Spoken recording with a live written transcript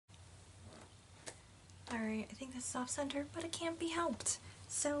Sorry, I think this is off center, but it can't be helped.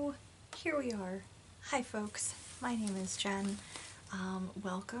 So here we are. Hi folks, my name is Jen.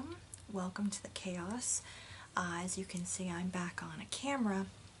 Welcome to the chaos. As you can see, I'm back on a camera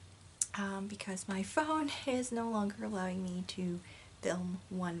because my phone is no longer allowing me to film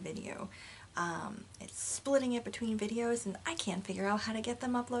one video. It's splitting it between videos and I can't figure out how to get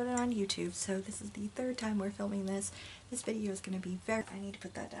them uploaded on YouTube, so this is the third time we're filming this. This video is going to be I need to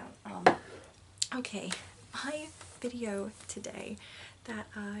put that down. Okay, my video today that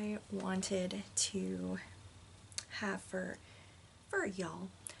I wanted to have for y'all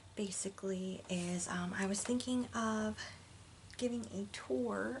basically is I was thinking of giving a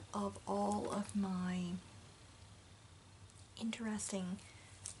tour of all of my interesting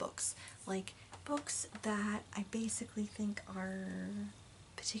books, like books that I basically think are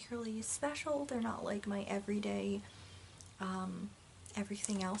particularly special. They're not like my everyday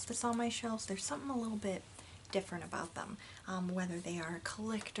everything else that's on my shelves. There's something a little bit different about them, whether they are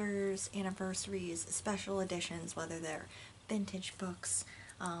collectors, anniversaries, special editions, whether they're vintage books,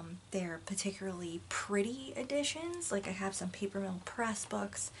 they're particularly pretty editions, like I have some paper mill press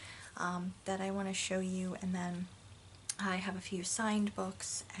books that I want to show you, and then I have a few signed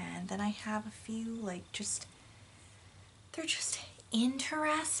books, and then I have a few like they're just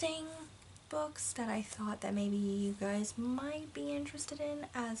interesting books that I thought that maybe you guys might be interested in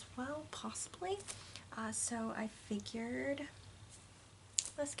as well, possibly. So I figured,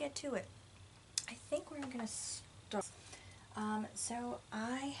 let's get to it. I think we're gonna start. So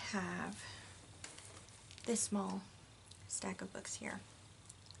I have this small stack of books here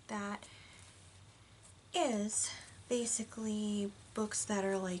that is basically books that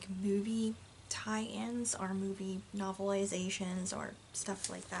are like movie tie-ins or movie novelizations or stuff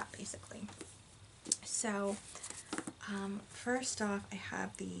like that, basically. So first off, I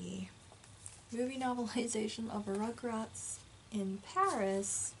have the movie novelization of Rugrats in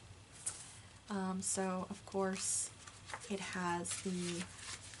Paris. So of course it has the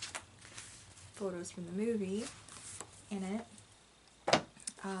photos from the movie in it.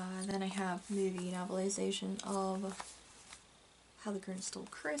 Then I have movie novelization of How the Grinch Stole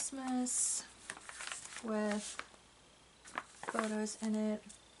Christmas with photos in it,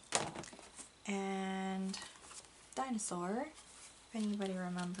 and Dinosaur, if anybody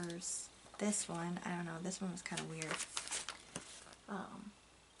remembers this one. I don't know, this one was kind of weird.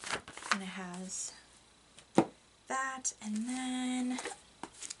 And it has that, and then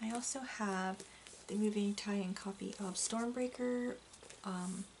I also have the movie tie-in copy of Stormbreaker,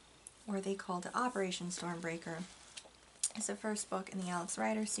 or they called it Operation Stormbreaker. It's the first book in the Alex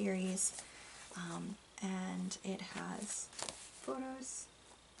Rider series, and it has photos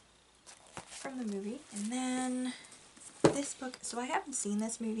from the movie. And then this book, so I haven't seen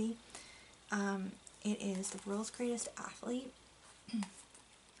this movie. It is The World's Greatest Athlete, and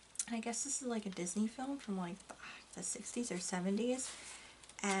I guess this is like a Disney film from like the 60s or 70s,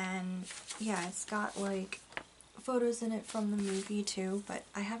 and yeah, it's got like photos in it from the movie too, but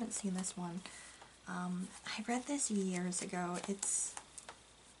I haven't seen this one. I read this years ago. It's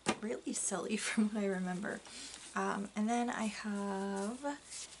really silly from what I remember. And then I have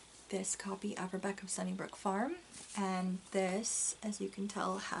this copy of Rebecca of Sunnybrook Farm, and this, as you can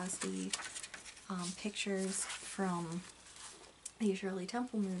tell, has the pictures from the Shirley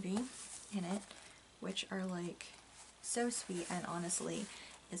Temple movie in it, which are like so sweet, and honestly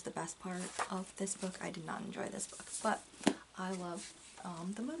is the best part of this book. I did not enjoy this book, but I love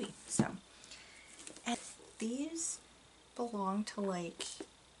the movie. So, and these belong to like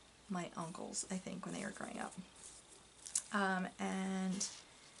my uncles, I think, when they were growing up. And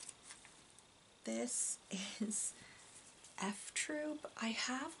this is F Troop. I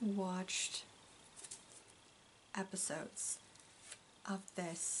have watched episodes of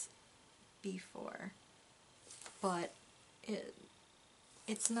this before, but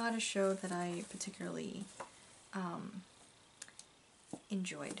it's not a show that I particularly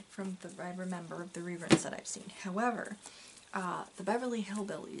enjoyed from I remember of the reruns that I've seen. However, the Beverly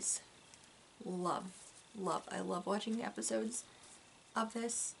Hillbillies, I love watching the episodes of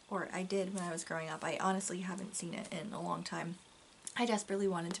this, or I did when I was growing up. I honestly haven't seen it in a long time. I desperately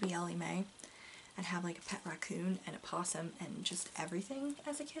wanted to be Ellie Mae and have like a pet raccoon and a possum and just everything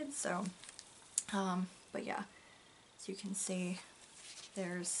as a kid, so but yeah, as you can see,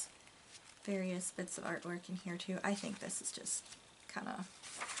 there's various bits of artwork in here too. I think this is just kind of,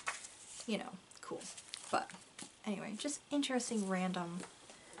 you know, cool. But anyway, just interesting random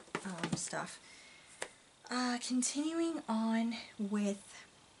stuff. Continuing on with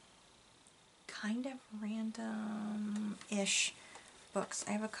kind of random-ish books.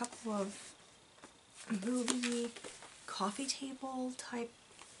 I have a couple of movie coffee table type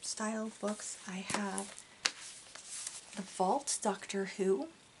style books, I have The Vault, Doctor Who,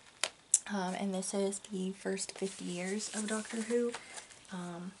 and this is the first 50 years of Doctor Who.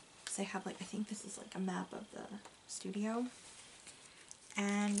 So I have like, I think this is like a map of the studio.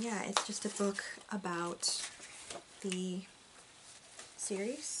 And yeah, it's just a book about the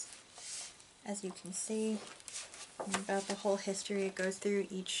series, as you can see, about the whole history. It goes through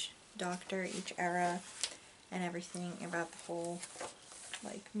each Doctor, each era, and everything about the whole,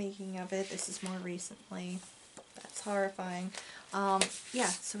 like, making of it. This is more recently. That's horrifying. Yeah,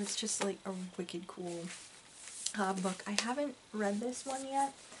 so it's just like a wicked cool book. I haven't read this one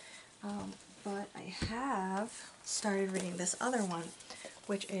yet, but I have started reading this other one,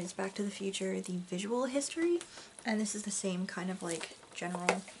 which is Back to the Future, the visual history, and this is the same kind of like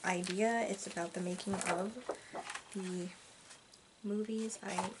general idea. It's about the making of the movies.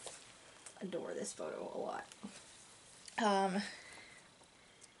 I adore this photo a lot.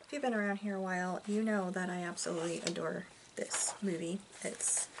 If you've been around here a while, you know that I absolutely adore this movie.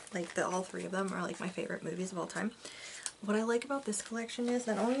 It's like all three of them are like my favorite movies of all time. What I like about this collection is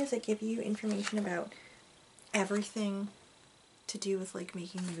not only does it give you information about everything to do with like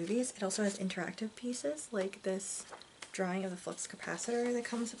making the movies, it also has interactive pieces like this drawing of the flux capacitor that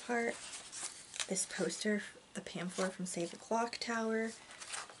comes apart, this poster, the pamphlet from Save the Clock Tower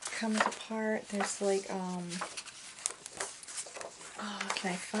comes apart. There's like, oh,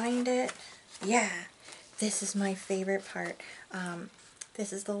 can I find it? Yeah, this is my favorite part.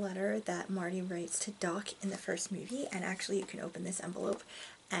 This is the letter that Marty writes to Doc in the first movie, and actually you can open this envelope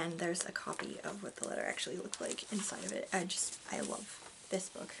and there's a copy of what the letter actually looked like inside of it. I love this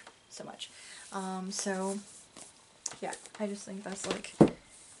book so much. So yeah, I just think that's like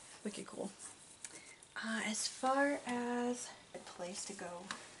wicked cool. As far as a place to go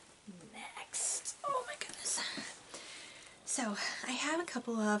next, oh my goodness. So I have a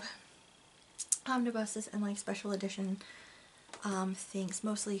couple of omnibuses and like special edition things,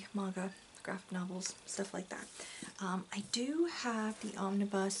 mostly manga, graphic novels, stuff like that. I do have the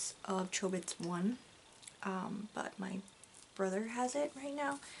omnibus of Chobits 1, but my brother has it right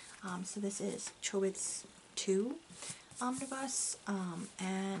now. So this is Chobits 2 omnibus,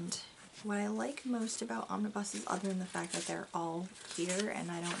 and what I like most about omnibuses, other than the fact that they're all here and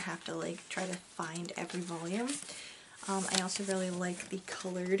I don't have to like try to find every volume, I also really like the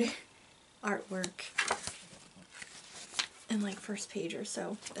colored artwork in like first page or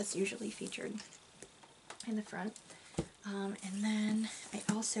so that's usually featured in the front. And then I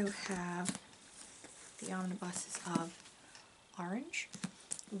also have the omnibuses of Orange,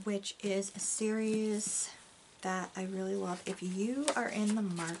 which is a series that I really love. If you are in the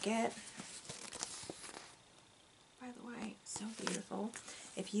market, by the way, so beautiful.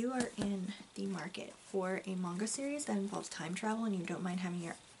 If you are in the market for a manga series that involves time travel and you don't mind having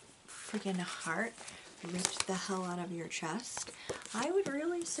your freaking heart ripped the hell out of your chest, I would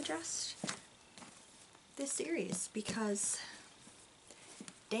really suggest this series because,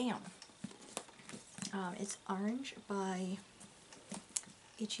 damn. It's Orange by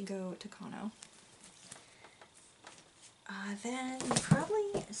Ichigo Takano. Then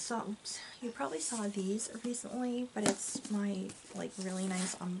you probably saw these recently, but it's my like really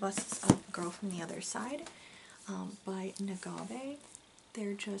nice omnibuses of Girl from the Other Side by Nagabe.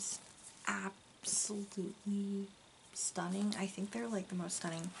 They're just absolutely stunning. I think they're like the most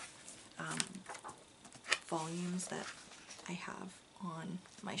stunning volumes that I have on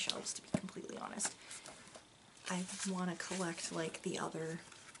my shelves, to be completely honest. I want to collect like the other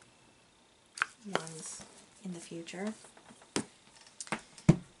ones in the future.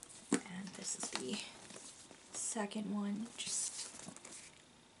 And this is the second one, just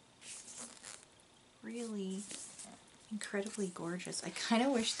really incredibly gorgeous. I kind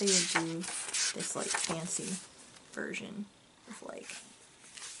of wish they would do this like fancy version of like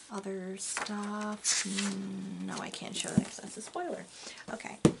other stuff. No, I can't show that because that's a spoiler.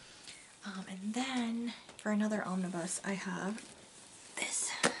 Okay. And then for another omnibus, I have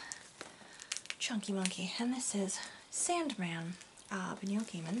this chunky monkey, and this is Sandman by Neil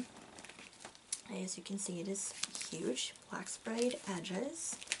Gaiman. As you can see, it is huge, black sprayed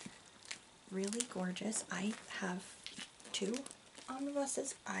edges, really gorgeous. I have two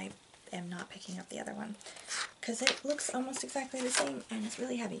omnibuses. I am not picking up the other one because it looks almost exactly the same and it's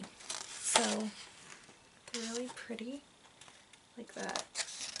really heavy. So they're really pretty like that.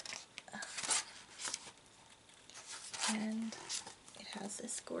 And it has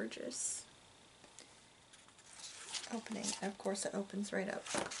this gorgeous opening. And of course it opens right up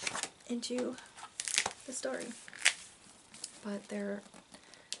into the story. But they're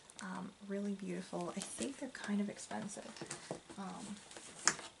Really beautiful. I think they're kind of expensive.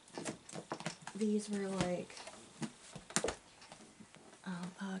 These were like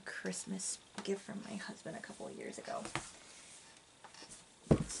a Christmas gift from my husband a couple of years ago.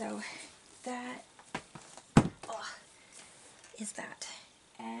 So that is that.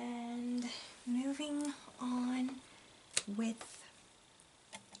 And moving on with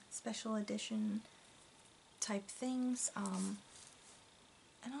special edition type things,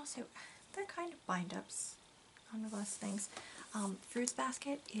 and also they're kind of bind-ups, kind of less things. Fruits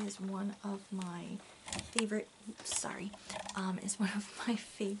Basket is one of my favorite, is one of my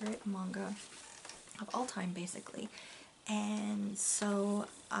favorite manga of all time, basically. And so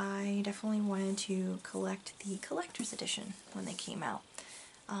I definitely wanted to collect the collector's edition when they came out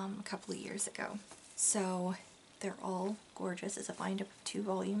a couple of years ago. So they're all gorgeous. It's a bind-up of 2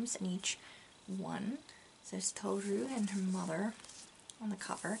 volumes in each one. So there's Toru and her mother on the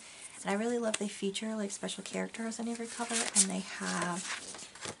cover. And I really love they feature like special characters on every cover, and they have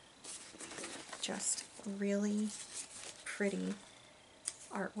just really pretty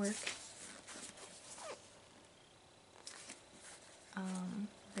artwork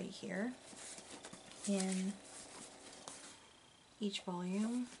right here in each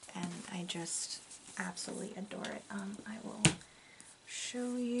volume, and I just absolutely adore it. I will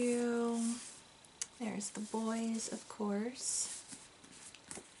show you. There's the boys, of course.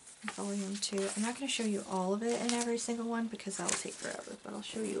 Volume 2. I'm not going to show you all of it in every single one because that'll take forever, but I'll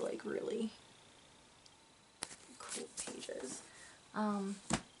show you like really cool pages. And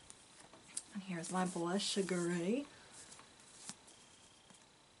here's my boy, Shigure.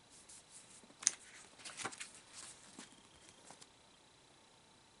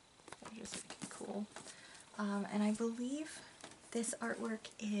 They're just really cool. And I believe this artwork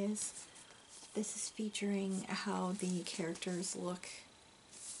is featuring how the characters look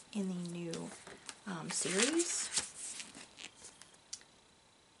in the new series.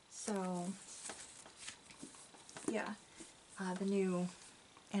 So, yeah, the new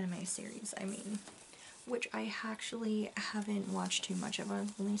anime series, I mean, which I actually haven't watched too much of.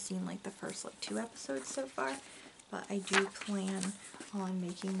 I've only seen like the first like 2 episodes so far, but I do plan on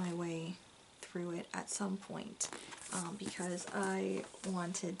making my way through it at some point, because I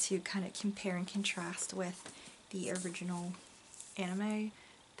wanted to kind of compare and contrast with the original anime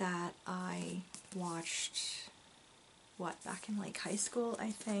that I watched, back in like high school,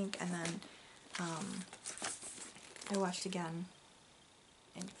 I think, and then I watched again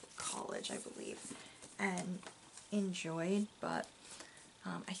in college, I believe, and enjoyed, but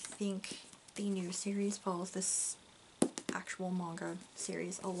I think the new series follows this actual manga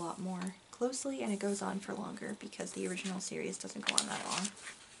series a lot more closely, and it goes on for longer because the original series doesn't go on that long.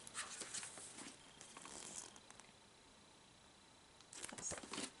 That's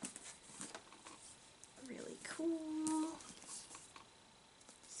really cool.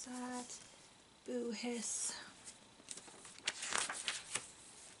 Sad. Boo hiss.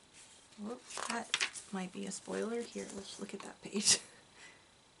 Whoop, that might be a spoiler. Here, let's look at that page.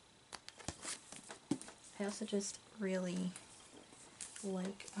 I also just really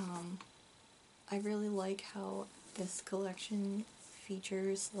like, I really like how this collection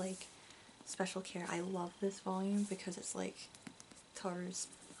features like special care. I love this volume because it's like Toru's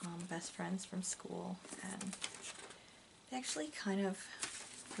best friends from school, and they actually kind of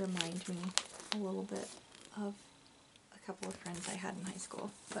remind me a little bit of a couple of friends I had in high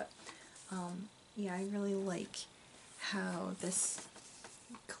school. But yeah, I really like how this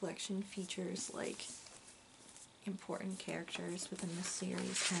collection features like important characters within the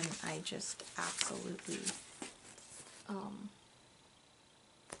series, and I just absolutely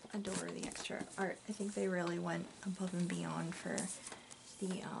adore the extra art. I think they really went above and beyond for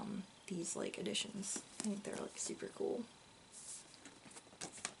the these like editions. I think they're like super cool.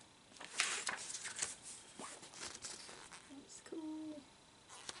 That's cool.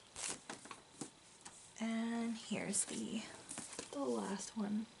 And here's the last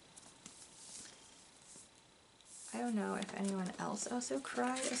one. I don't know if anyone else also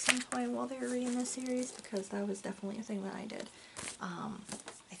cried at some point while they were reading this series, because that was definitely a thing that I did.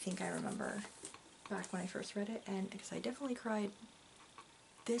 I think I remember back when I first read it, and because I definitely cried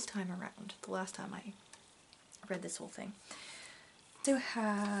this time around, the last time I read this whole thing. To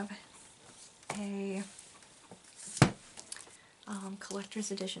have a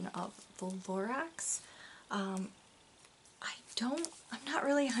collector's edition of the Lorax. I'm not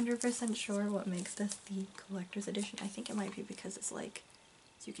really 100% sure what makes this the collector's edition. I think it might be because it's like,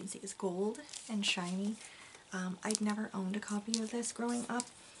 as you can see, it's gold and shiny. I'd never owned a copy of this growing up.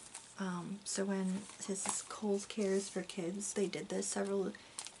 So when this is Kohl's Cares for Kids, they did this several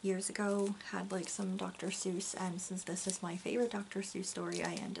years ago had like some Dr. Seuss, and since this is my favorite Dr. Seuss story,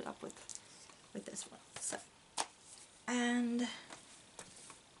 I ended up with this one. So, and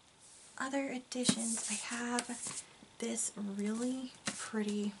other editions, I have this really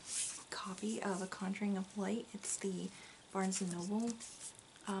pretty copy of A Conjuring of Light. It's the Barnes & Noble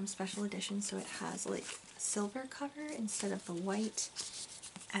special edition, so it has like silver cover instead of the white,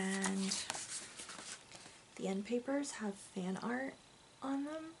 and the end papers have fan art on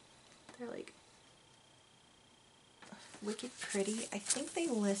them. They're like wicked pretty. I think they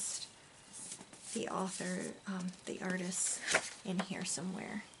list the author, the artist in here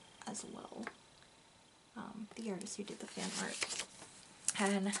somewhere as well. The artist who did the fan art.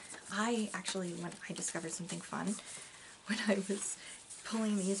 And I actually, when I discovered something fun when I was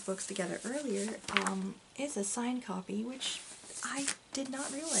pulling these books together earlier, is a signed copy, which I did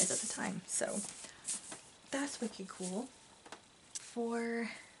not realize at the time. So that's wicked cool. For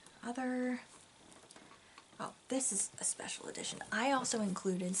other, oh, this is a special edition. I also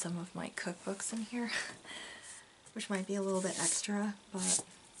included some of my cookbooks in here, which might be a little bit extra, but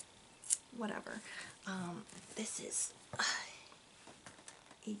whatever. This is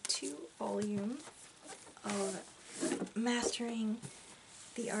a 2-volume of Mastering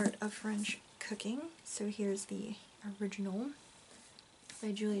the Art of French Cooking. So here's the original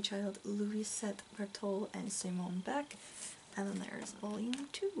by Julia Child, Louisette Berthold, and Simone Beck. And then there's volume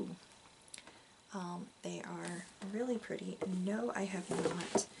 2. They are really pretty. No, I have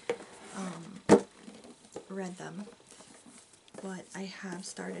not read them, but I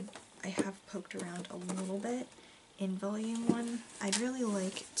have poked around a little bit in volume 1. I'd really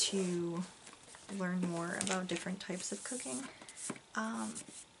like to learn more about different types of cooking, and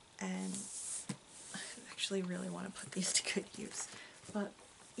I actually really want to put these to good use. But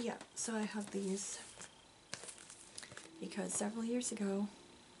yeah, so I have these because several years ago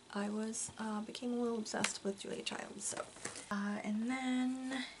I became a little obsessed with Julia Child. So and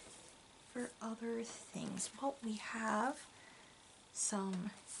then for other things, well, we have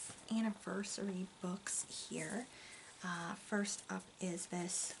some anniversary books here. First up is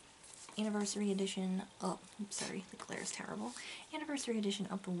this anniversary edition of, oops, sorry, the glare is terrible, anniversary edition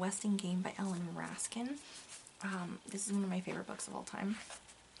of The Westing Game by Ellen Raskin. This is one of my favorite books of all time,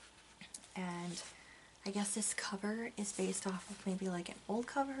 and I guess this cover is based off of maybe like an old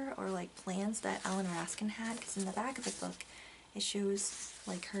cover or like plans that Ellen Raskin had, because in the back of the book it shows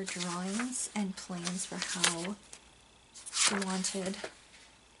like her drawings and plans for how she wanted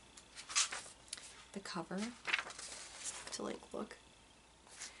the cover to like look.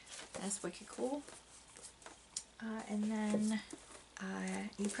 That's wicked cool. And then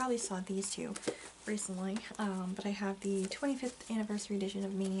you probably saw these two recently, but I have the 25th anniversary edition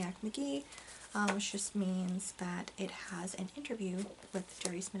of Maniac McGee, which just means that it has an interview with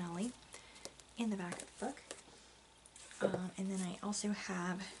Jerry Spinelli in the back of the book. And then I also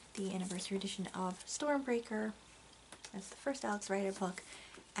have the anniversary edition of Stormbreaker. That's the first Alex Rider book,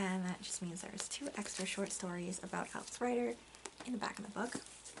 and that just means there's 2 extra short stories about Alex Rider in the back of the book.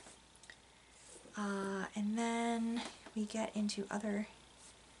 And then we get into other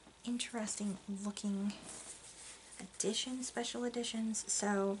interesting looking editions, special editions.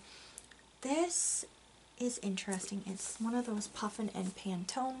 So this is interesting. It's one of those Puffin and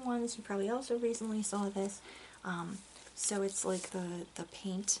Pantone ones. You probably also recently saw this. So it's like the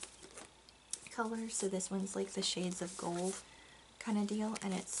paint colors. So this one's like the shades of gold kind of deal,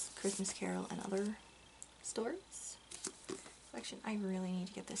 and it's Christmas Carol and Other Stories collection. I really need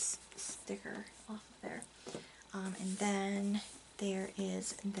to get this sticker off of there. And then there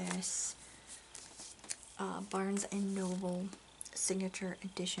is this Barnes & Noble signature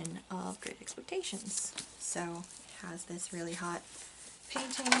edition of Great Expectations. So it has this really hot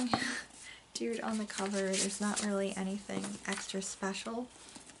painting dude on the cover. There's not really anything extra special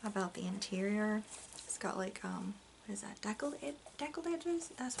about the interior. It's got like, what is that, deckled edges?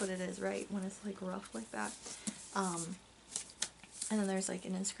 That's what it is, right? When it's like rough like that. And then there's like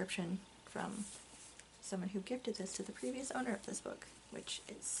an inscription from someone who gifted this to the previous owner of this book, which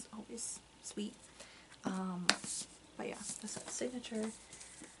is always sweet. But yeah, this is a signature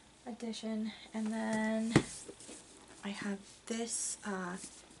edition. And then I have this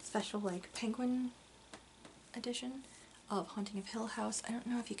special like penguin edition of Haunting of Hill House. I don't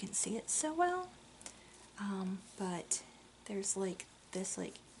know if you can see it so well, but there's like this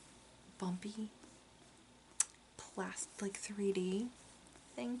like bumpy like 3D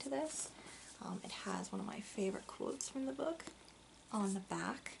thing to this. It has one of my favorite quotes from the book on the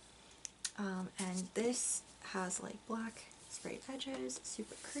back, and this has like black sprayed edges,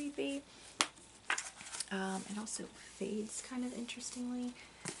 super creepy. It also fades kind of interestingly.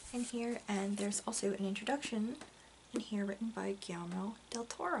 in here, and there's also an introduction in here written by Guillermo del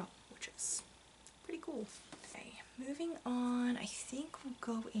Toro, which is pretty cool. Okay, moving on, I think we'll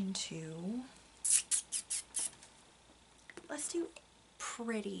go into, let's do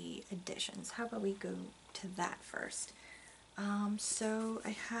pretty editions. How about we go to that first? So I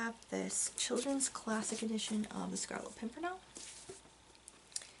have this children's classic edition of the Scarlet Pimpernel.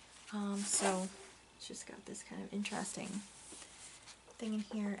 So it's just got this kind of interesting thing in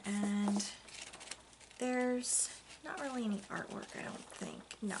here, and there's not really any artwork, I don't think.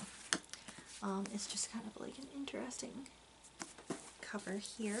 No. It's just kind of like an interesting cover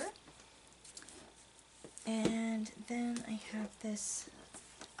here. And then I have this,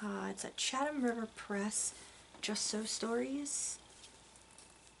 it's a Chatham River Press Just So Stories.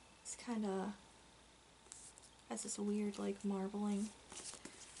 It's kind of has this weird like marbling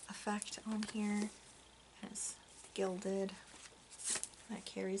effect on here. It's gilded. That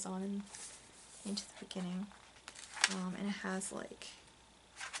carries on into the beginning. And it has like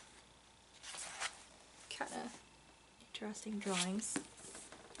kind of interesting drawings.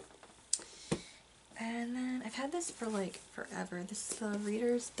 And then I've had this for like forever. This is the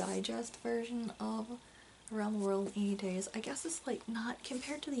Reader's Digest version of Around the World in 80 Days. I guess it's like not,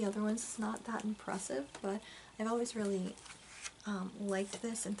 compared to the other ones, it's not that impressive, but I've always really liked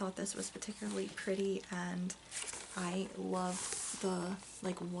this and thought this was particularly pretty, and I love the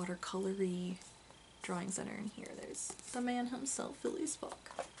like watercolory drawings that are in here. There's the man himself, Phileas Fogg.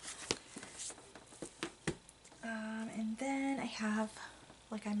 And then I have,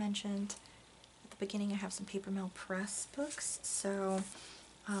 like I mentioned at the beginning, I have some Paper Mill Press books. So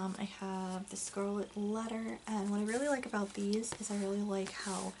I have the Scarlet Letter, and what I really like about these is I really like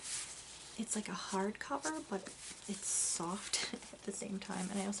how it's like a hardcover, but it's soft at the same time.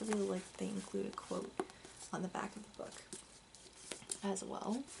 And I also really like that they include a quote on the back of the book as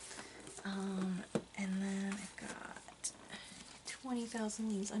well. And then I've got 20,000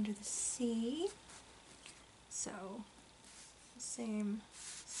 Leagues Under the Sea. So same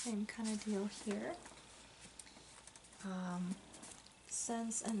kind of deal here.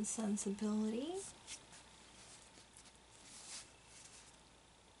 Sense and Sensibility.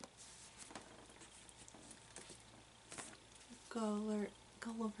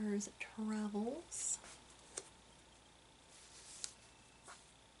 Gulliver's Travels.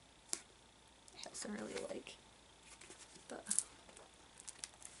 I also really like the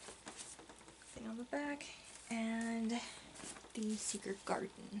thing on the back, and The Secret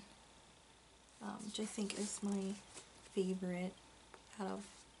Garden, which I think is my favorite out of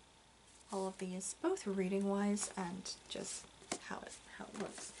all of these, both reading wise and just how it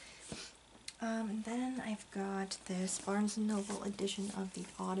looks. And then I've got this Barnes & Noble edition of the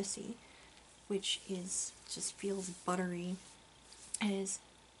Odyssey, which just feels buttery. It is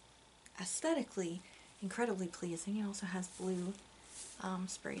aesthetically incredibly pleasing. It also has blue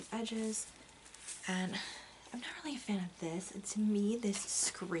sprayed edges, and I'm not really a fan of this. To me, this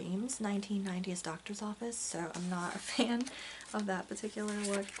screams 1990s doctor's office, so I'm not a fan of that particular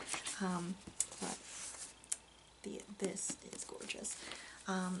look. But this is gorgeous.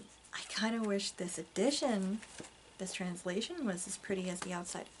 I kind of wish this edition, this translation, was as pretty as the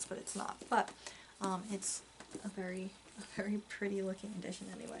outside is, but it's not. But it's a very pretty looking edition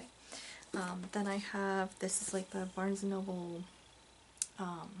anyway. Then I have, this is like the Barnes & Noble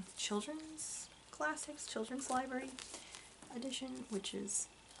Children's Classics, Children's Library edition, which is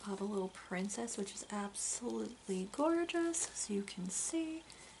of a little princess, which is absolutely gorgeous, as you can see.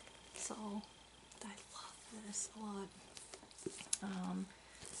 So, I love this a lot. We've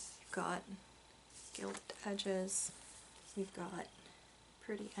got gilded edges, we've got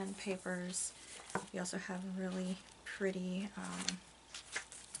pretty end papers, we also have really pretty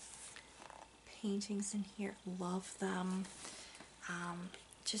paintings in here. Love them.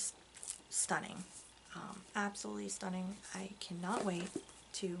 Just stunning. Absolutely stunning. I cannot wait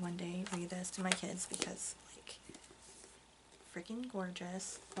to one day read this to my kids because, like, freaking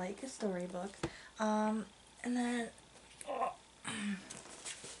gorgeous, like a storybook. And then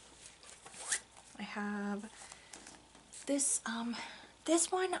I have this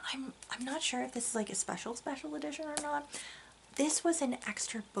this one. I'm not sure if this is like a special edition or not. This was an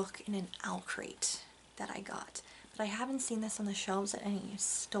extra book in an owl crate that I got, but I haven't seen this on the shelves at any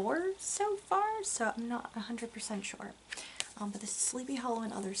stores so far, so I'm not 100% sure. But this is Sleepy Hollow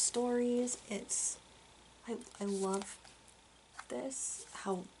and Other Stories. I love this,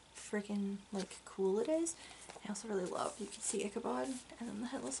 how freaking like cool it is. I also really love, you can see Ichabod and then the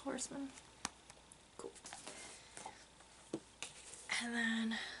Headless Horseman. Cool. And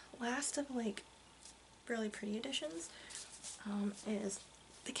then last of like really pretty editions is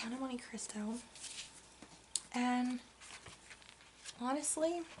the Count of Monte Cristo, and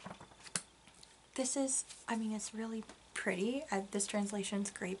honestly, this is, I mean, it's really pretty. This translation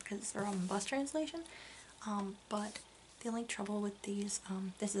is great because it's a omnibus translation, but the only trouble with these,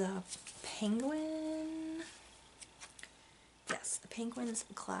 this is a Penguin, yes, the Penguin's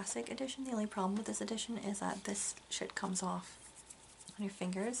Classic Edition. The only problem with this edition is that this shit comes off on your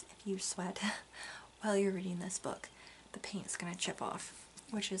fingers if you sweat while you're reading this book. The paint's gonna chip off,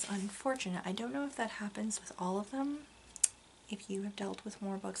 which is unfortunate. I don't know if that happens with all of them. If you have dealt with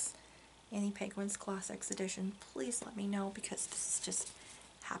more books in the Penguin's Classics edition, please let me know, because this is just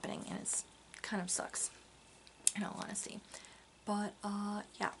happening and it's kind of sucks, in all honesty. But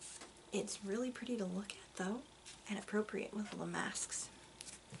yeah, it's really pretty to look at though, and appropriate with all the masks.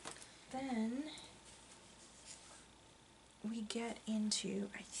 Then we get into,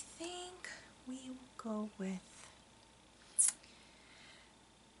 I think we will go with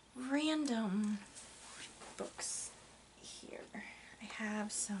random books here. I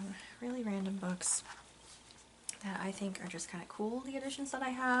have some really random books that I think are just kind of cool, the editions that I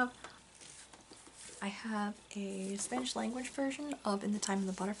have. I have a Spanish language version of In the Time of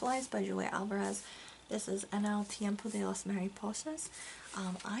the Butterflies by Julia Alvarez. This is En el Tiempo de las Mariposas.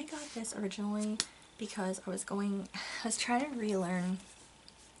 I got this originally because I was trying to relearn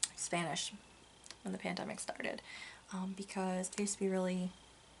Spanish when the pandemic started, because I used to be really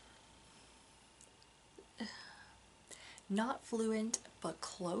not fluent, but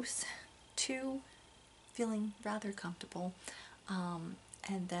close to feeling rather comfortable,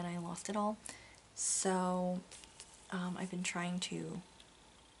 and then I lost it all. So I've been trying to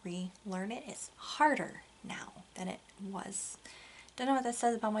relearn it. It's harder now than it was. Don't know what that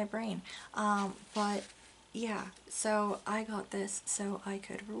says about my brain, but yeah, so I got this so I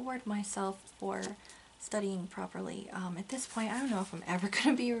could reward myself for studying properly. At this point, I don't know if I'm ever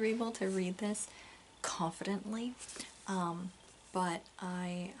going to be able to read this confidently, but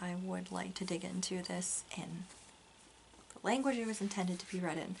I would like to dig into this in the language it was intended to be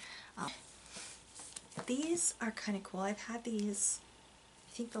read in. These are kind of cool. I've had these,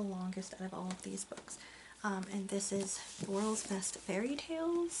 I think, the longest out of all of these books. And this is The World's Best Fairy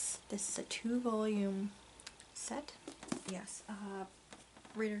Tales. This is a 2-volume set. Yes,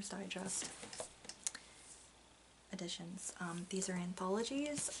 Reader's Digest editions. These are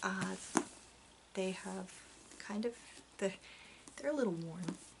anthologies. They have kind of, they're a little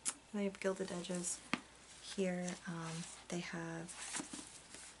worn. They have gilded edges here. They have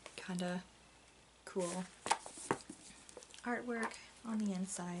kind of cool artwork on the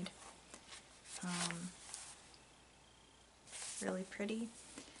inside. Really pretty.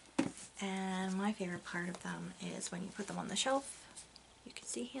 And my favorite part of them is when you put them on the shelf, you can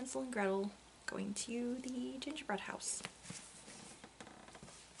see Hansel and Gretel going to the gingerbread house.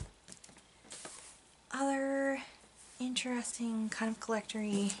 Other interesting kind of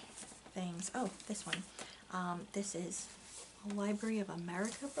collector-y things. Oh, this one. This is a Library of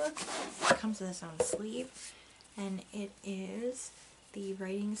America book. It comes with its own sleeve, and it is the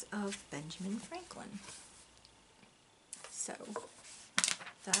writings of Benjamin Franklin. So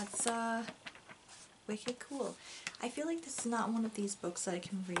that's wicked cool. I feel like this is not one of these books that I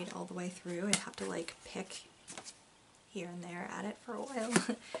can read all the way through. I have to like pick here and there at it for a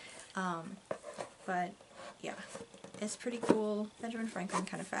while. But yeah, it's pretty cool. Benjamin Franklin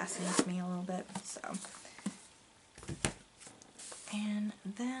kind of fascinates me a little bit, so. And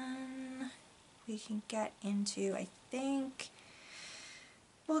then we can get into, I think,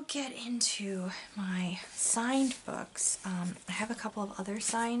 we'll get into my signed books. I have a couple of other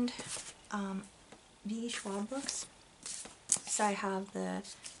signed V. Schwab books. So I have The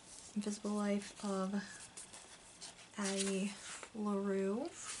Invisible Life of Addie LaRue,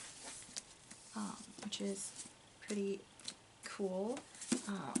 which is pretty cool.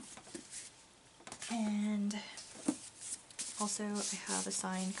 And also I have a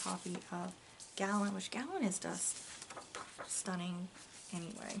signed copy of Gallon, which Gallon is just stunning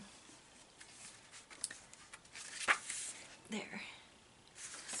anyway. There.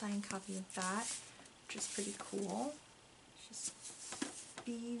 Signed copy of that, which is pretty cool. It's just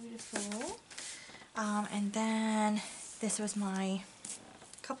beautiful. And then this was my,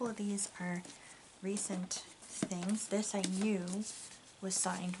 a couple of these are recent things. This I knew was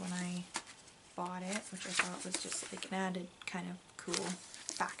signed when I bought it, which I thought was just like an added kind of cool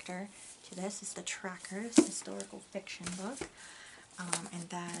factor to this. Is the Trackers historical fiction book. And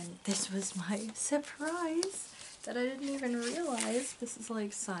then this was my surprise that I didn't even realize this is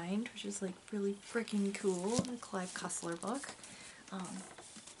like signed, which is like really freaking cool. The Clive Cussler book.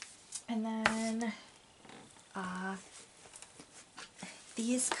 And then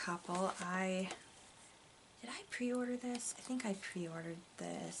these couple, did I pre-order this? I think I pre-ordered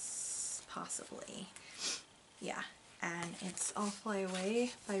this, possibly. Yeah, and it's I'll Fly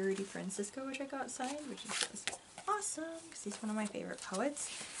Away by Rudy Francisco, which I got signed, which is just awesome, because he's one of my favorite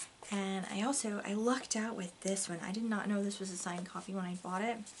poets. And I lucked out with this one. I did not know this was a signed copy when I bought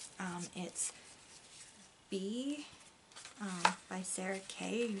it. It's B by Sarah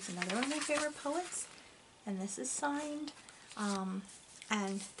Kay, who's another one of my favorite poets. And this is signed.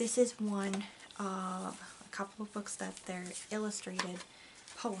 And this is one of a couple of books that they're illustrated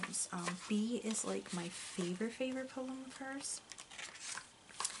poems. B is like my favorite poem of hers.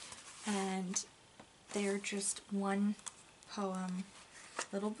 And they're just one poem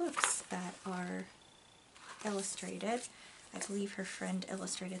little books that are illustrated. I believe her friend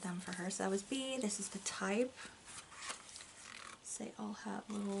illustrated them for her. So that was B. This is the type. So they all have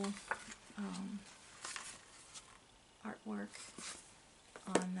little artwork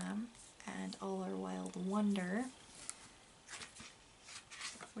on them. And All Our Wild Wonder,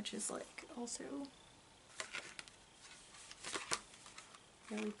 which is like also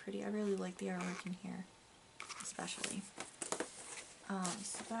really pretty. I really like the artwork in here, especially.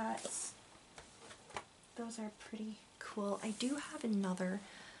 So those are pretty cool. I do have another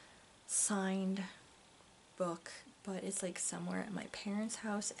signed book, but it's like somewhere at my parents'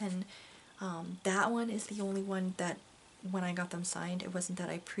 house, and that one is the only one that when I got them signed, it wasn't that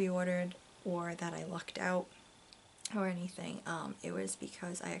I pre-ordered or that I lucked out or anything. It was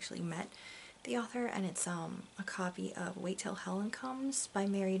because I actually met the author, and it's a copy of Wait Till Helen Comes by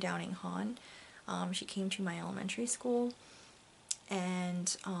Mary Downing Hahn. She came to my elementary school,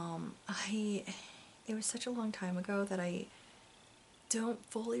 and it was such a long time ago that I don't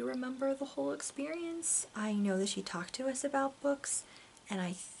fully remember the whole experience. I know that she talked to us about books, and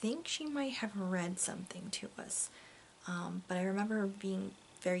I think she might have read something to us, but I remember her being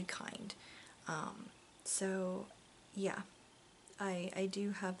very kind. So yeah, I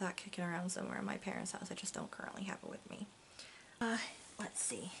do have that kicking around somewhere in my parents' house. I just don't currently have it with me. Let's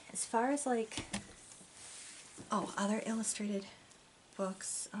see, as far as like, oh, other illustrated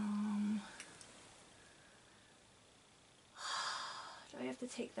books, do I have to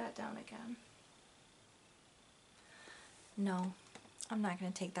take that down again? No, I'm not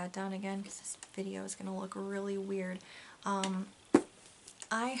going to take that down again because this video is going to look really weird.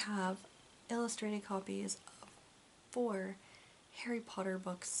 I have illustrated copies of 4 Harry Potter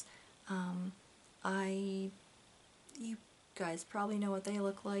books. You guys probably know what they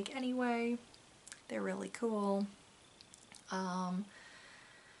look like anyway. They're really cool.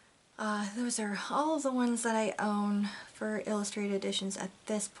 Those are all of the ones that I own for illustrated editions at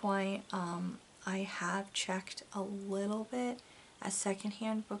this point. I have checked a little bit at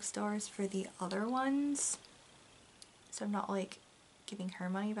secondhand bookstores for the other ones. So I'm not like giving her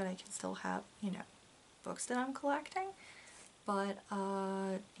money, but I can still have, you know, books that I'm collecting. But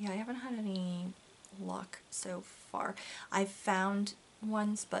yeah, I haven't had any luck so far. I've found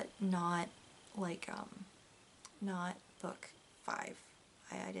ones, but not like not book 5.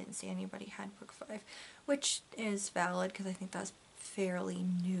 I didn't see anybody had book 5, which is valid because I think that's fairly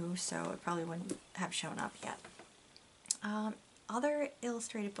new, so it probably wouldn't have shown up yet. Other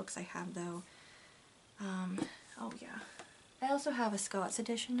illustrated books I have though, oh yeah, I also have a Scots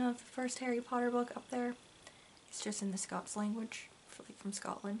edition of the first Harry Potter book up there. It's just in the Scots language, like from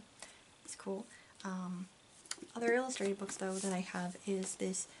Scotland. It's cool. Other illustrated books though that I have is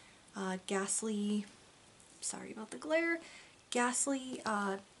this ghastly, sorry about the glare, ghastly,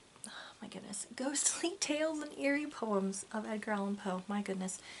 oh my goodness, ghostly tales and eerie poems of Edgar Allan Poe. My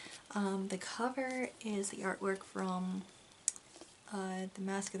goodness. The cover is the artwork from The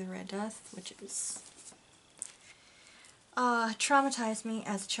Mask of the Red Death, which is traumatized me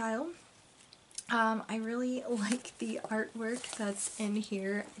as a child. I really like the artwork that's in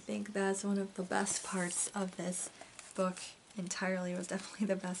here. I think that's one of the best parts of this book entirely. It was definitely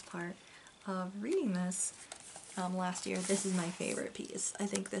the best part of reading this last year. This is my favorite piece. I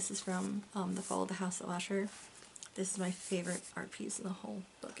think this is from The Fall of the House of Usher. This is my favorite art piece in the whole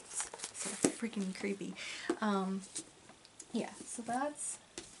book. It's so freaking creepy. Yeah, so that's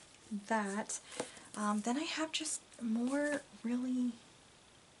that. Then I have just more really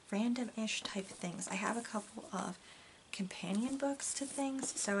random-ish type of things. I have a couple of companion books to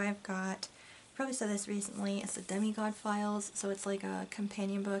things. So I've got, probably said this recently, it's the Demigod Files. So it's like a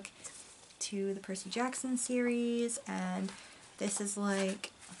companion book to the Percy Jackson series, and this is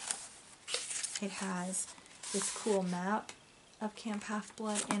like, it has this cool map of Camp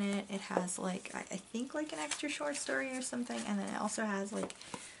Half-Blood in it. It has like, I think like an extra short story or something, and then it also has like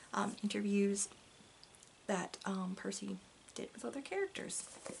interviews that Percy did with other characters.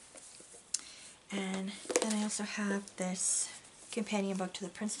 And then I also have this companion book to the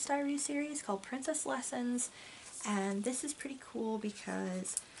Princess Diaries series called Princess Lessons, and this is pretty cool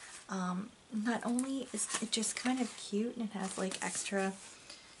because not only is it just kind of cute and it has like extra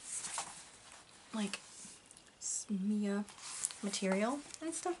like Mia material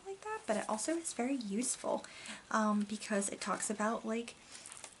and stuff like that, but it also is very useful because it talks about like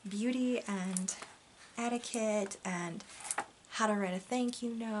beauty and etiquette and how to write a thank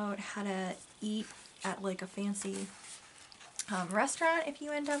you note, how to eat at like a fancy restaurant if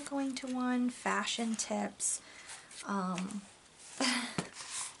you end up going to one, fashion tips,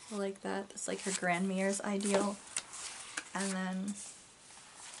 like that. It's like her grandma's ideal. And then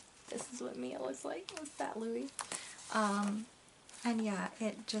this is what Mia looks like with Fat Louie. And yeah,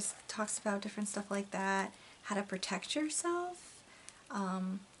 it just talks about different stuff like that, how to protect yourself,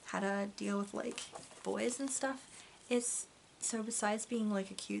 how to deal with like boys and stuff. So besides being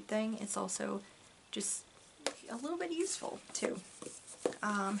like a cute thing, it's also just a little bit useful too.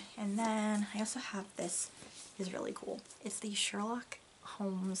 And then I also have this, is really cool. It's the Sherlock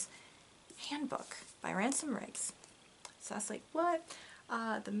Holmes Handbook by Ransom Riggs. So I was like, what?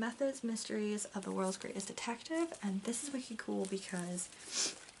 The Methods, Mysteries of the World's Greatest Detective, and this is wicked cool because,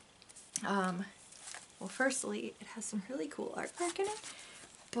 well, firstly, it has some really cool artwork in it,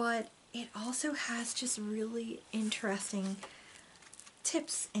 but it also has just really interesting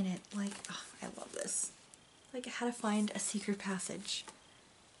tips in it. Like, oh, I love this. Like how to find a secret passage,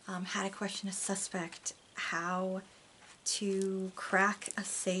 how to question a suspect, how to crack a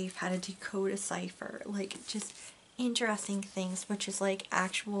safe, how to decode a cipher, like just interesting things, which is like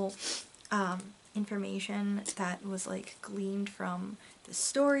actual information that was like gleaned from the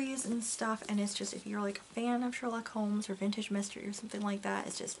stories and stuff. And it's just, if you're like a fan of Sherlock Holmes or vintage mystery or something like that,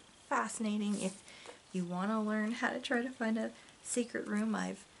 it's just fascinating. If you want to learn how to try to find a secret room,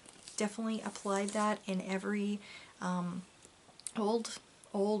 I've definitely applied that in every old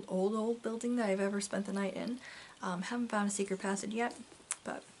building that I've ever spent the night in. Haven't found a secret passage yet,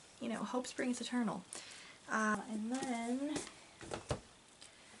 but you know, hope springs eternal. And then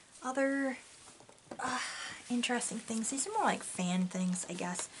other interesting things. These are more like fan things, I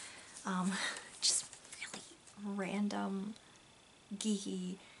guess. Just really random,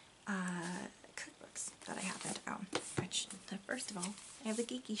 geeky cookbooks that I happen to own. Which, first of all, I have the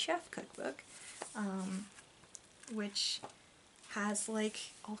Geeky Chef cookbook, which has like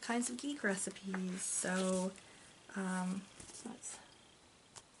all kinds of geek recipes. So that's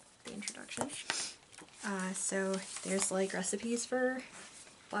the introduction. So there's like recipes for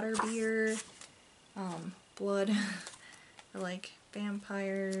butterbeer, blood, or like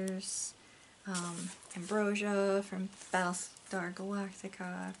vampires, ambrosia from Battlestar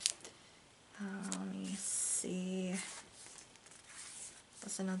Galactica. Let me see.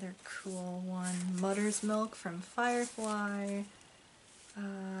 That's another cool one. Mother's Milk from Firefly.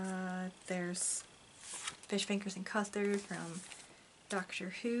 There's fish fingers and custard from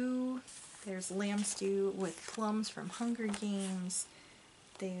Doctor Who. There's lamb stew with plums from Hunger Games.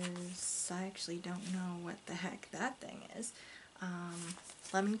 There's, I actually don't know what the heck that thing is.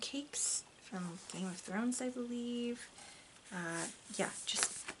 Lemon cakes from Game of Thrones, I believe. Yeah,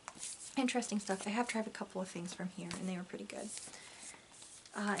 just interesting stuff. I have tried a couple of things from here, and they were pretty good.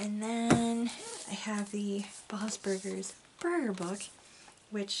 And then I have the Bob's Burgers Burger Book,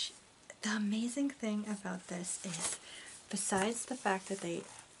 which the amazing thing about this is, besides the fact that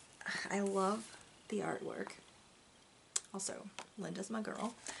I love the artwork. Also, Linda's my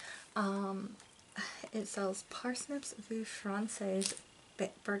girl. It sells Parsnips Vu Francaise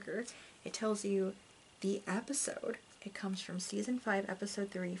Burger. It tells you the episode. It comes from season 5,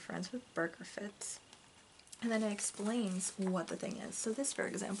 episode 3, Friends with Burger Fits. And then it explains what the thing is. So this, for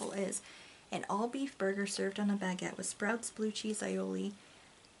example, is an all-beef burger served on a baguette with sprouts, blue cheese, aioli,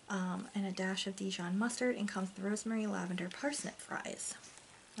 and a dash of Dijon mustard, and comes with rosemary, lavender, parsnip fries.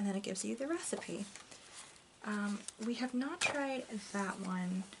 And then it gives you the recipe. We have not tried that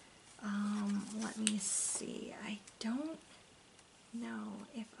one. Let me see. I don't know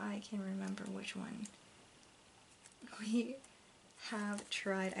if I can remember which one we have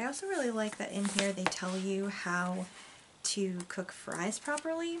tried. I also really like that in here they tell you how to cook fries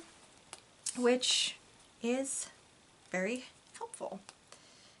properly, which is very helpful.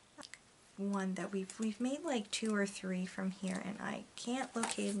 One that we've made like 2 or 3 from here, and I can't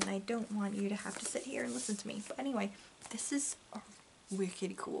locate it, and I don't want you to have to sit here and listen to me. But anyway, this is a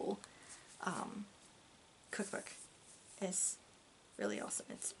wicked cool cookbook. It's really awesome.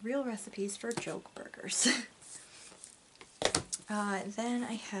 It's real recipes for joke burgers. Then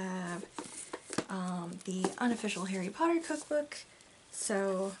I have the unofficial Harry Potter cookbook.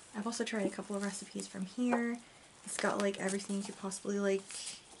 So I've also tried a couple of recipes from here. It's got like everything you could possibly like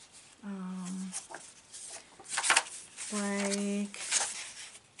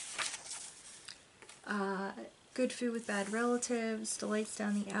good food with bad relatives, delights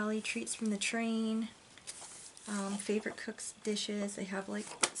down the alley, treats from the train, favorite cooks dishes. They have like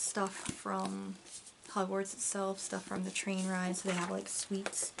stuff from Hogwarts itself, stuff from the train ride, so they have like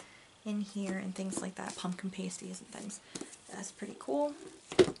sweets in here and things like that, pumpkin pasties and things. That's pretty cool.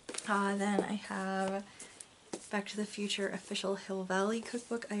 Then I have Back to the Future official Hill Valley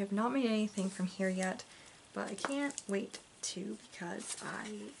cookbook. I have not made anything from here yet, but I can't wait to because I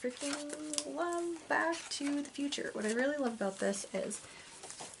freaking love Back to the Future. What I really love about this is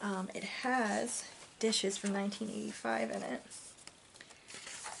it has dishes from 1985 in it.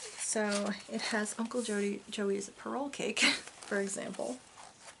 So it has Uncle Joey's parole cake, for example.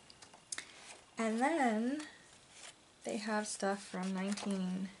 And then they have stuff from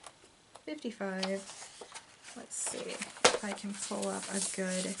 1955. Let's see if I can pull up a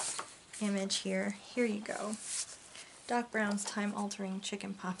good image here. Here you go. Doc Brown's time-altering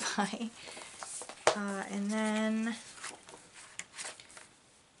chicken pot pie. And then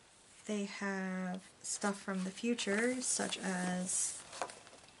they have stuff from the future, such as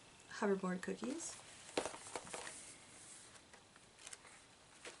hoverboard cookies.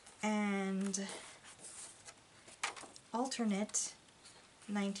 And alternate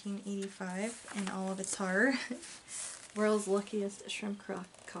 1985 in all of its horror. World's Luckiest Shrimp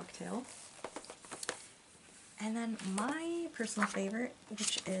Cocktail. And then my personal favorite,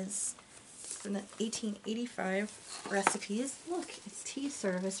 which is from the 1885 recipes. Look, it's tea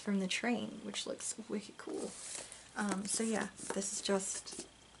service from the train, which looks wicked cool. So yeah, this is just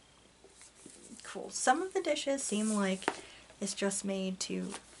cool. Some of the dishes seem like it's just made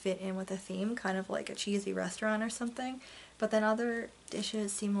to fit in with a theme, kind of like a cheesy restaurant or something. But then other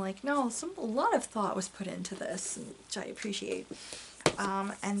dishes seem like, no, a lot of thought was put into this, which I appreciate.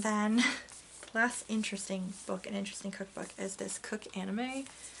 And then last interesting book, an interesting cookbook, is this Cook Anime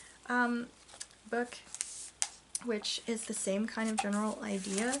book, which is the same kind of general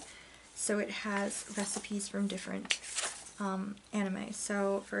idea. So it has recipes from different anime.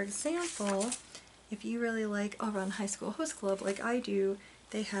 So for example, if you really like Run High School Host Club like I do,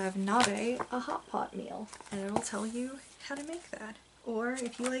 they have Nabe, a hot pot meal, and it'll tell you how to make that. Or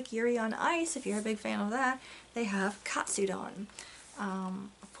if you like Yuri on Ice, if you're a big fan of that, they have Katsudon, a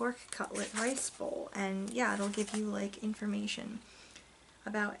pork cutlet rice bowl, and yeah, it'll give you like information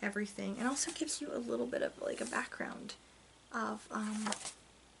about everything, and also gives you a little bit of like a background of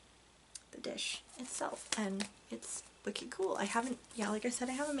the dish itself, and it's wicked cool. I haven't, yeah, like I said,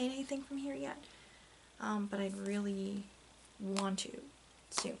 I haven't made anything from here yet, but I'd really want to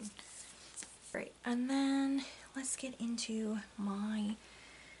soon. Right, and then let's get into my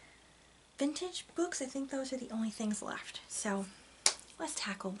vintage books. I think those are the only things left, so let's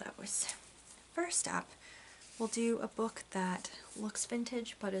tackle those. First up, we'll do a book that looks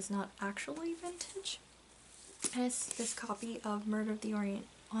vintage but is not actually vintage. And it's this copy of Murder of the Orient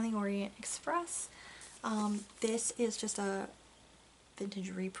on the Orient Express. This is just a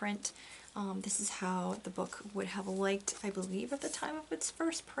vintage reprint. This is how the book would have looked, I believe, at the time of its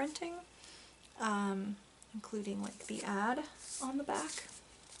first printing, including like the ad on the back.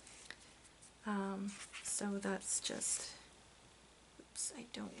 So that's just, oops, I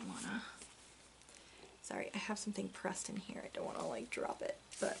don't wanna, sorry, I have something pressed in here, I don't wanna like drop it,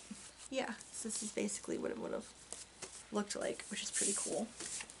 but yeah, so this is basically what it would have looked like, which is pretty cool.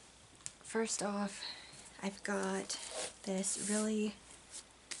 First off, I've got this really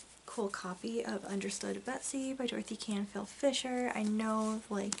cool copy of Understood Betsy by Dorothy Canfield Fisher. I know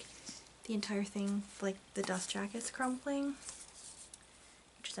like the entire thing, like the dust jacket's crumpling,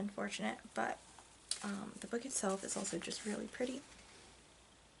 which is unfortunate, but the book itself is also just really pretty.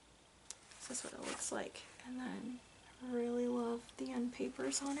 This is what it looks like, and then I really love the end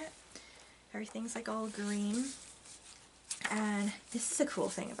papers on it. Everything's like all green, and this is a cool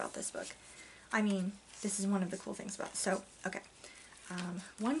thing about this book. I mean, this is one of the cool things about it. So, okay.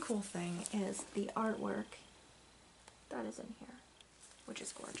 One cool thing is the artwork that is in here, which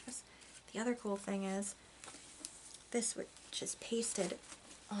is gorgeous. The other cool thing is this, which is pasted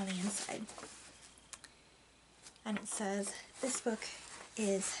on the inside. And it says, this book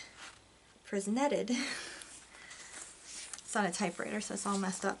is presented, it's on a typewriter, so it's all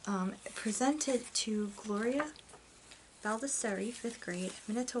messed up, presented to Gloria Baldessari, 5th grade,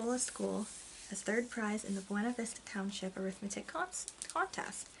 Minatola School, as third prize in the Buena Vista Township Arithmetic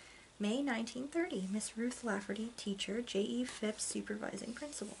Contest. May 1930, Miss Ruth Lafferty, teacher, J.E. Phipps, supervising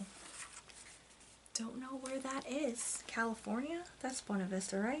principal. don't know where that is. California? That's Buena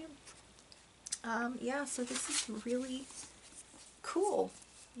Vista, right? Yeah, so this is really cool.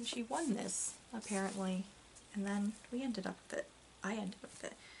 And she won this, apparently. And then we ended up with it. I ended up with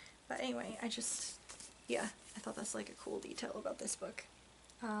it. But anyway, yeah, I thought that's like a cool detail about this book.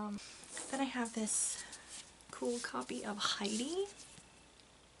 Then I have this cool copy of Heidi. You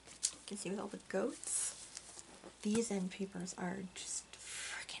can see with all the goats. These end papers are just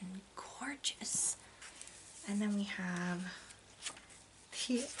freaking gorgeous. And then we have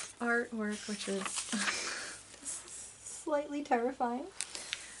the artwork, which is slightly terrifying.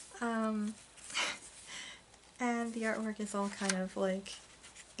 And the artwork is all kind of like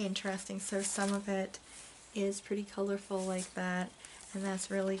interesting. So some of it is pretty colorful like that, and that's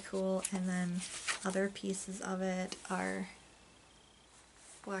really cool. And then other pieces of it are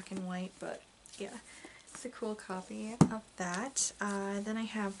black and white, but yeah, it's a cool copy of that. Then I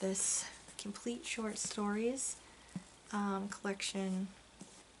have this complete short stories collection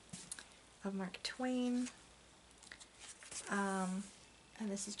of Mark Twain. And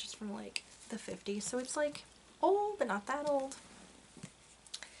this is just from like the 50s, so it's like old, but not that old.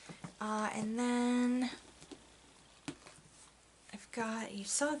 And then I've got, you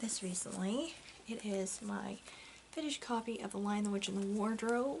saw this recently, it is my finished copy of The Lion, the Witch, and the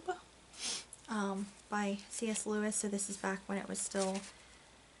Wardrobe by C.S. Lewis. So this is back when it was still,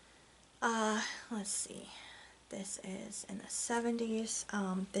 let's see, this is in the 70s.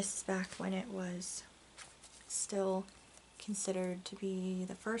 This is back when it was still considered to be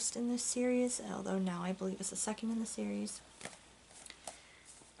the first in this series, although now I believe it's the second in the series.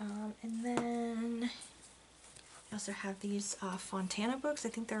 And then I also have these Fontana books. I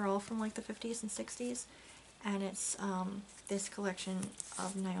think they're all from like the 50s and 60s, and it's this collection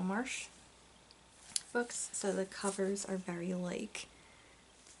of Niall Marsh books, so the covers are very like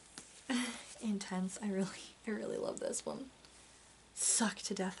intense. I really love this one. Sucked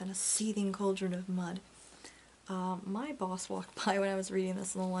to death in a seething cauldron of mud. My boss walked by when I was reading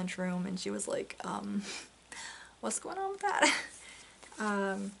this in the lunchroom, and she was like, what's going on with that?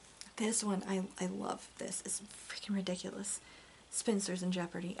 This one, I love this. It's freaking ridiculous. Spinsters in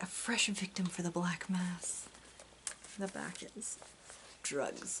Jeopardy, a fresh victim for the Black Mass. The back is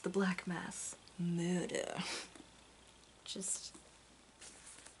drugs, the Black Mass, murder. Just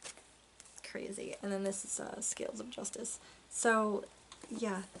crazy. And then this is Scales of Justice. So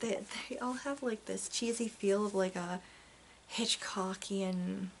yeah, they all have like this cheesy feel of like a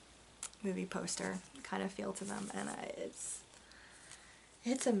Hitchcockian movie poster kind of feel to them, and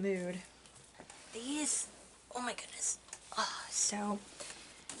it's a mood. These, oh my goodness. So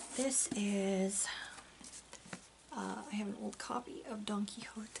this is, I have an old copy of Don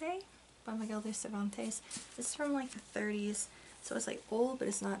Quixote by Miguel de Cervantes. This is from like the 30s, so it's like old, but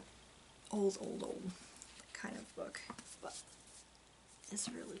it's not old kind of book, but it's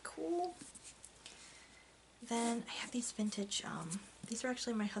really cool. Then I have these vintage, these are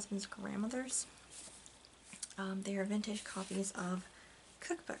actually my husband's grandmother's. They are vintage copies of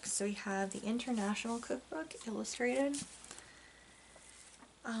cookbooks. So we have the International Cookbook Illustrated,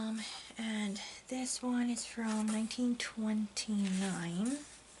 and this one is from 1929,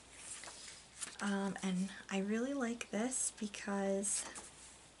 and I really like this because,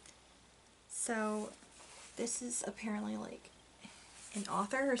 so this is apparently like an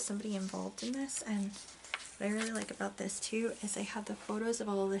author or somebody involved in this, and what I really like about this too is they have the photos of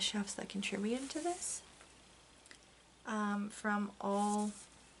all the chefs that contributed to this, from all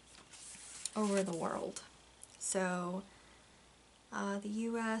over the world. So the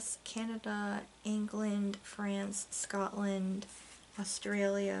US, Canada, England, France, Scotland,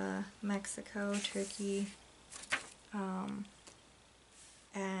 Australia, Mexico, Turkey,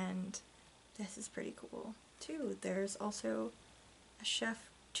 and this is pretty cool too. There's also a chef,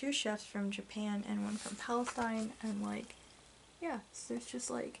 two chefs from Japan and one from Palestine, and like, yeah, so it's just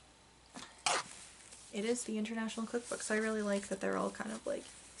like, it is the International Cookbook, so I really like that they're all kind of like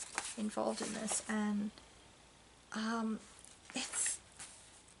involved in this, and it's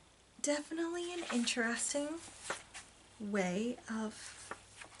definitely an interesting way of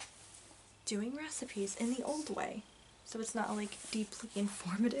doing recipes in the old way. So it's not like deeply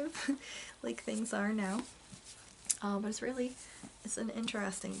informative like things are now, but it's an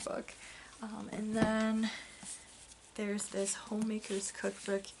interesting book. And then there's this Homemaker's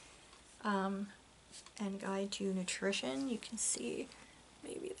Cookbook and Guide to Nutrition. You can see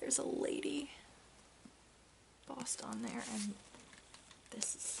maybe there's a lady bossed on there, and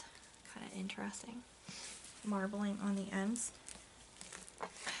this is kind of interesting. Marbling on the ends. It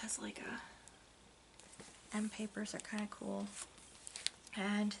has like end papers are kind of cool.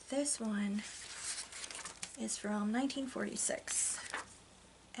 And this one is from 1946.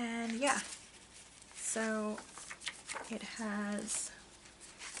 And yeah, so it has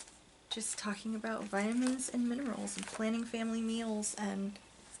just talking about vitamins and minerals and planning family meals, and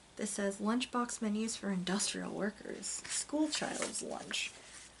this says lunchbox menus for industrial workers, school child's lunch,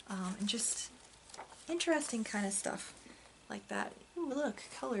 and just interesting kind of stuff like that. Ooh, look,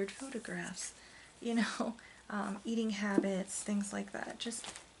 colored photographs, you know, eating habits, things like that. Just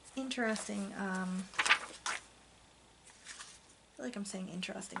interesting. I feel like I'm saying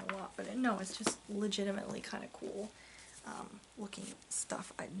interesting a lot, but no, it's just legitimately kind of cool looking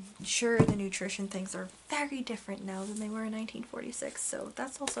stuff. I'm sure the nutrition things are very different now than they were in 1946, so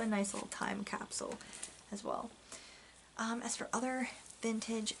that's also a nice little time capsule as well. As for other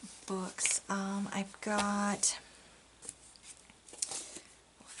vintage books, I've got,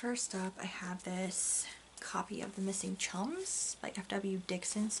 well, first up I have this copy of The Missing Chums by F.W.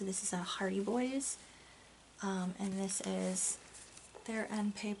 Dixon. So this is a Hardy Boys, and this is their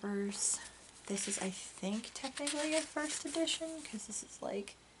end papers. This is, I think, technically a first edition, because this is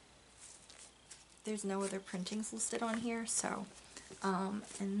like, there's no other printings listed on here, so,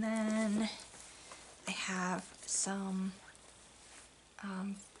 and then I have some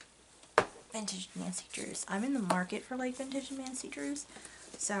vintage Nancy Drews. I'm in the market for like vintage Nancy Drews,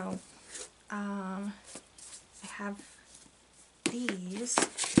 so I have these,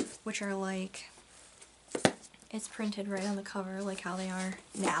 which are like, it's printed right on the cover like how they are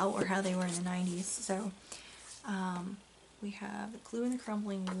now or how they were in the 90s. So we have The Clue in the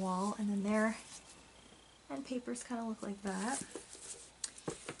Crumbling Wall, and then their end papers kind of look like that.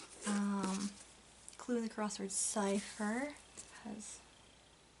 Clue in the Crossword Cipher has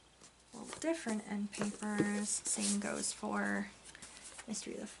a little different end papers. Same goes for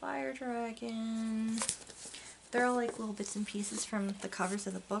Mystery of the Fire Dragon. They're all like little bits and pieces from the covers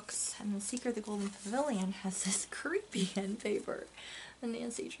of the books. And The Secret of the Golden Pavilion has this creepy end paper. And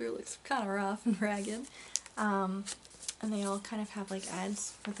Nancy Drew looks kind of rough and ragged. And they all kind of have like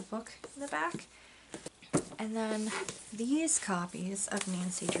ads for the book in the back. And then these copies of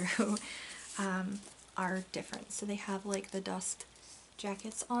Nancy Drew are different. So they have like the dust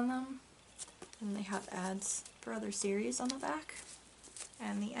jackets on them. And they have ads for other series on the back.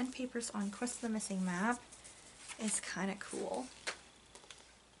 And the end papers on Quest of the Missing Map is kind of cool. I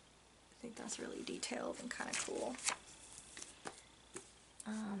think that's really detailed and kind of cool.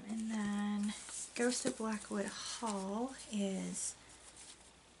 And then Ghost of Blackwood Hall is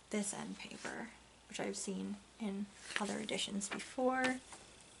this end paper, which I've seen in other editions before,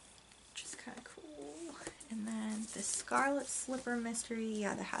 which is kind of cool. And then the Scarlet Slipper Mystery,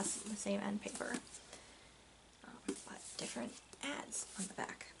 yeah, that has the same end paper, but different ads on the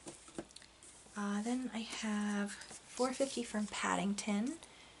back. Then I have 450 from Paddington.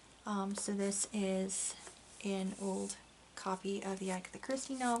 So this is an old copy of the Agatha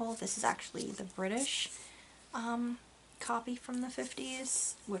Christie novel. This is actually the British copy from the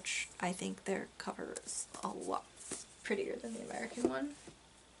 50s, which I think their cover is a lot prettier than the American one.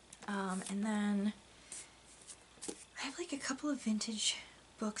 And then I have like a couple of vintage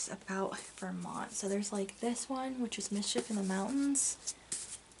books about Vermont. So there's like this one, which is Mischief in the Mountains.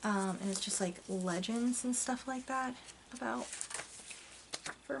 And it's just like legends and stuff like that about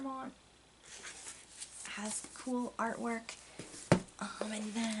Vermont. It has cool artwork.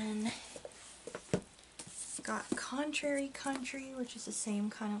 And then got Contrary Country, which is the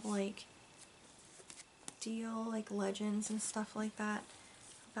same kind of like deal, like legends and stuff like that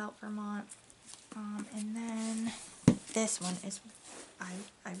about Vermont. And then this one is,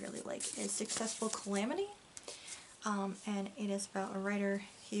 I really like, is Successful Calamity. And it is about a writer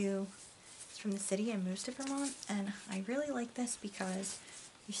who is from the city and moves to Vermont, and I really like this because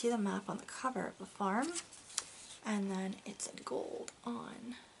you see the map on the cover of the farm, and then it's in gold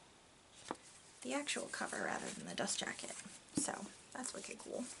on the actual cover rather than the dust jacket, so that's wicked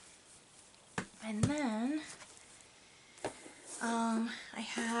cool. And then I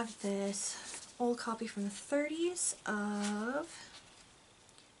have this old copy from the 30s of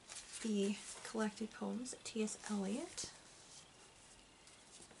the collected poems of T.S. Eliot.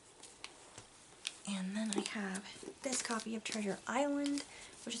 And then I have this copy of Treasure Island,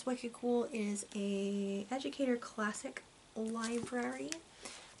 which is wicked cool. It is a Educator Classic Library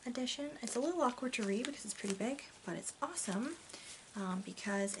edition. It's a little awkward to read because it's pretty big, but it's awesome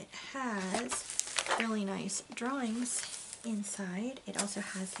because it has really nice drawings inside. It also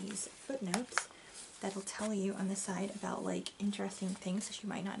has these footnotes that'll tell you on the side about like interesting things that you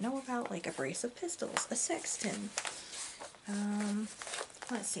might not know about, like a brace of pistols, a sextant.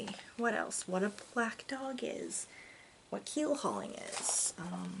 Let's see, what else? What a black dog is. what keel hauling is,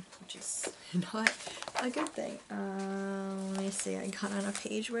 which is not a good thing. Let me see, I got on a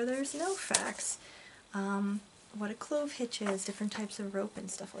page where there's no facts. What a clove hitch is, different types of rope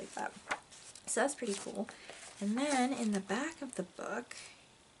and stuff like that. So that's pretty cool. And then in the back of the book,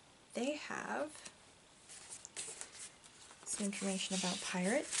 they have some information about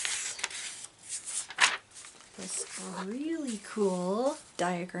pirates. This really cool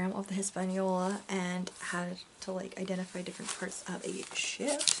diagram of the Hispaniola and how to like identify different parts of a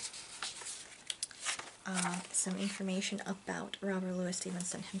ship. Some information about Robert Louis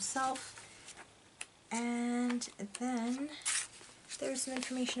Stevenson himself. And then there's some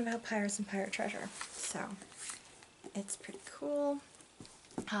information about pirates and pirate treasure. So it's pretty cool.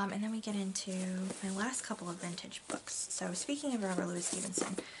 And then we get into my last couple of vintage books. So speaking of Robert Louis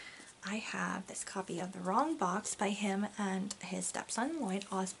Stevenson, I have this copy of The Wrong Box by him and his stepson, Lloyd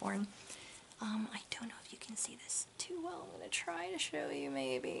Osborne. I don't know if you can see this too well. I'm going to try to show you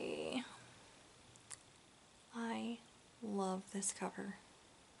maybe. I love this cover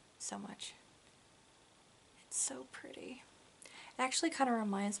so much. It's so pretty. It actually kind of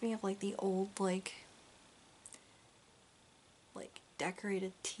reminds me of like the old like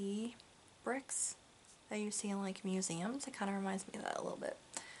decorated tea bricks that you see in like museums. It kind of reminds me of that a little bit.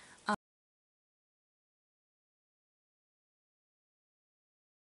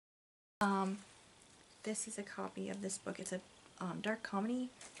 This is a copy of this book. It's a dark comedy.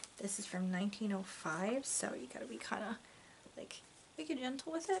 This is from 1905, so you gotta be kind of like make it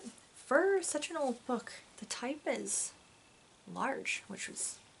gentle with it. For such an old book, the type is large, which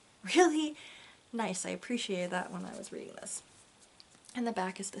was really nice. I appreciated that when I was reading this. And the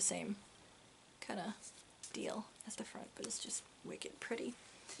back is the same kind of deal as the front, but it's just wicked pretty.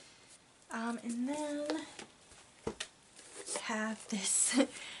 And then have this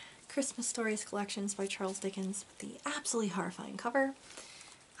Christmas Stories collections by Charles Dickens with the absolutely horrifying cover,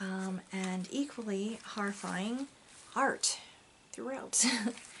 and equally horrifying art throughout.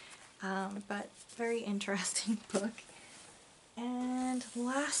 But very interesting book. And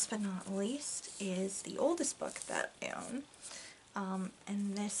last but not least is the oldest book that I own,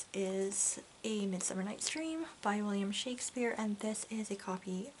 and this is A Midsummer Night's Dream by William Shakespeare, and this is a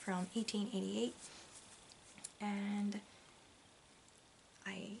copy from 1888, and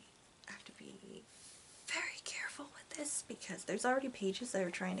I have to be very careful with this because there's already pages that are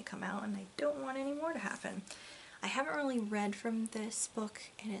trying to come out and I don't want any more to happen. I haven't really read from this book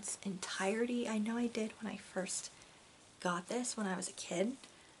in its entirety. I know I did when I first got this when I was a kid,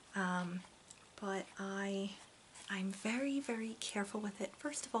 but I'm very, very careful with it.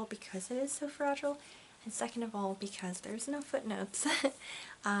 First of all, because it is so fragile, and second of all, because there's no footnotes.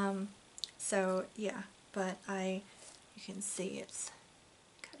 So yeah, but you can see it's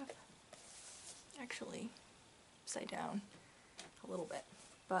kind of actually upside down a little bit,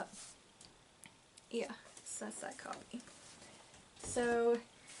 but yeah, so that's that copy. So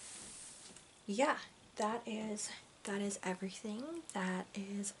yeah, that is everything. That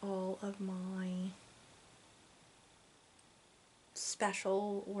is all of my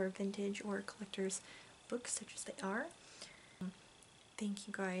special or vintage or collector's books, such as they are. Thank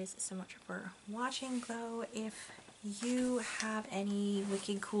you guys so much for watching, though. If you have any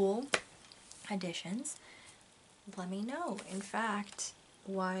wicked cool additions, let me know. In fact,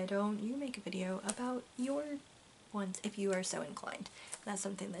 why don't you make a video about your ones if you are so inclined? That's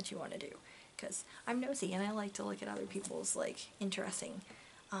something that you want to do, because I'm nosy and I like to look at other people's like interesting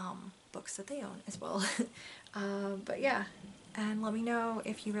books that they own as well. But yeah, and let me know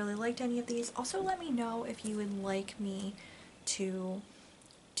if you really liked any of these. Also let me know if you would like me to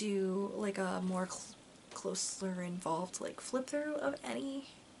do like a more closer involved like flip through of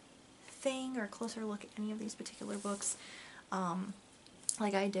anything, or closer look at any of these particular books,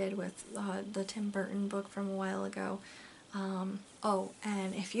 like I did with the Tim Burton book from a while ago. Oh,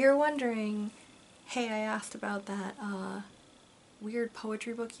 and if you're wondering, hey, I asked about that weird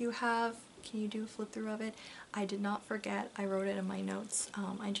poetry book you have, can you do a flip through of it? I did not forget, I wrote it in my notes.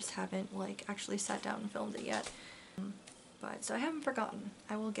 I just haven't like actually sat down and filmed it yet. But so I haven't forgotten.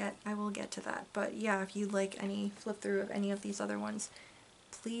 I will get to that. But yeah, if you'd like any flip through of any of these other ones,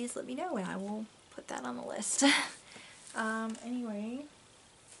 please let me know and I will put that on the list. Anyway,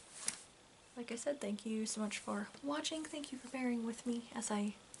 like I said, thank you so much for watching. Thank you for bearing with me as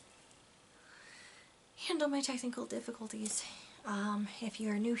I handle my technical difficulties. If you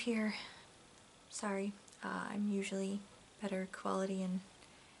are new here, sorry. I'm usually better quality and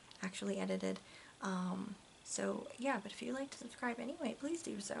actually edited. So yeah, but if you'd like to subscribe anyway, please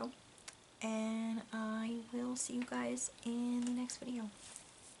do so. And I will see you guys in the next video.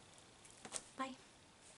 Bye.